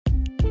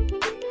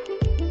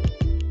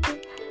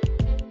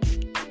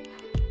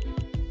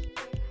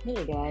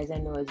Hey guys, I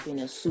know it's been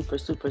a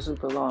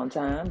super long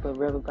time, but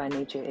Rebel by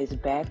Nature is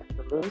back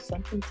with a little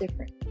something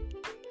different.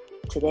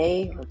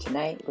 Today or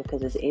tonight,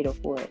 because it's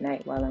 8:04 at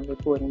night while I'm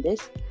recording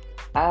this,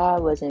 I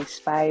was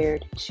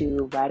inspired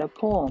to write a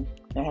poem.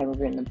 I haven't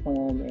written a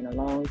poem in a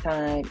long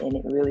time, and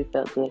it really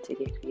felt good to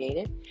get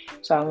creative.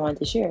 So I wanted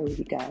to share it with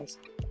you guys.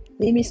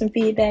 Leave me some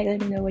feedback.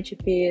 Let me know what you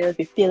feel. If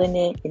you're feeling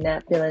it, you're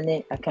not feeling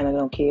it. I kind of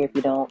don't care if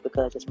you don't,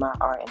 because it's my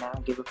art and I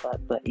don't give a fuck.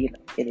 But it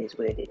is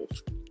what it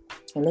is.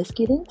 And let's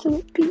get into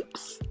it,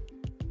 peeps.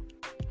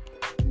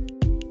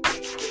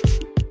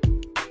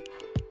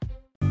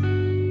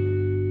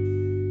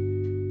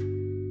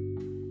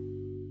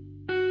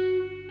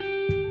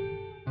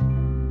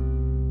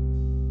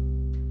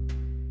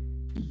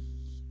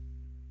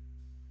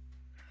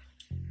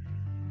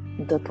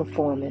 The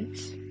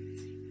performance.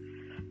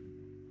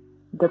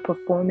 The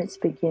performance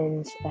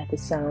begins at the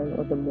sound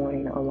of the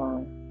morning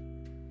alarm.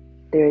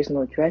 There is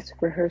no dress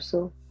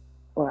rehearsal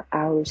or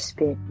hours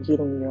spent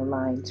getting your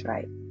lines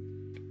right.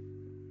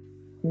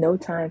 No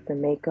time for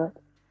makeup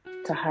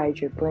to hide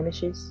your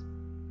blemishes,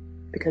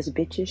 because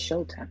bitch, it's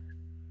showtime.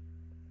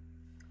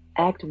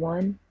 Act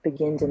 1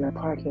 begins in a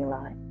parking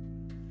lot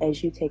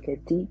as you take a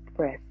deep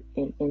breath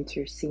and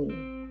enter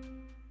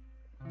scene.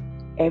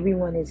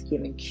 Everyone is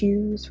giving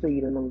cues for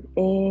you to move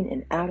in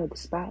and out of the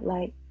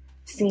spotlight,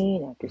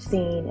 scene after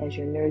scene, as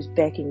your nerves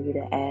beckon you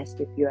to ask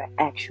if you are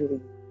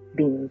actually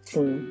being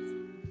seen.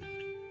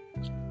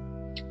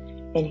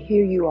 And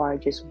here you are,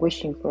 just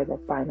wishing for the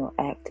final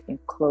act and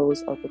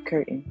close of the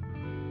curtain.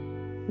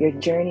 Your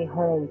journey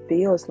home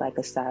feels like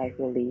a sigh of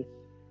relief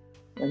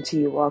until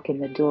you walk in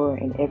the door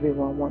and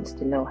everyone wants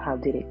to know, how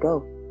did it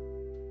go?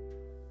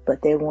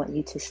 But they want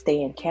you to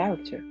stay in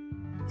character,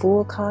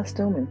 full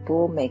costume and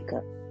full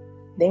makeup.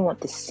 They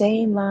want the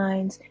same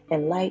lines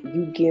and light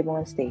you give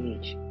on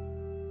stage.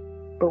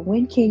 But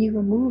when can you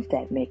remove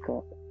that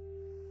makeup?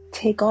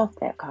 Take off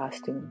that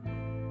costume?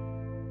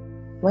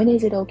 When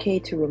is it okay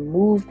to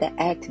remove the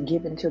act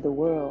given to the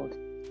world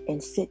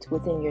and sit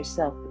within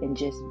yourself and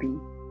just be?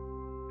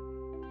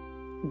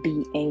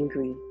 Be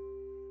angry.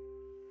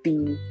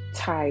 Be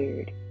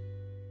tired.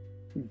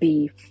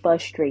 Be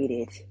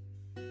frustrated.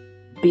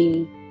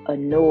 Be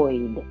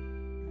annoyed.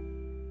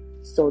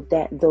 So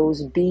that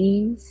those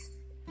bees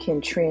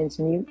can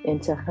transmute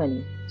into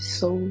honey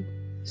so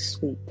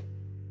sweet.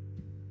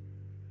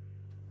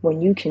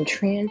 When you can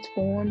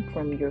transform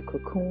from your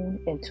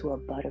cocoon into a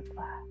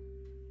butterfly.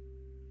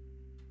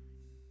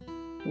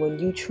 When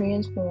you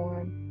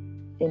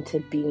transform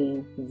into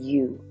being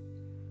you,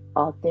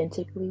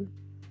 authentically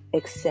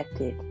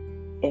accepted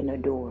and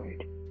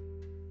adored.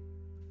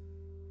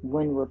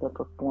 When will the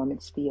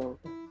performance be over?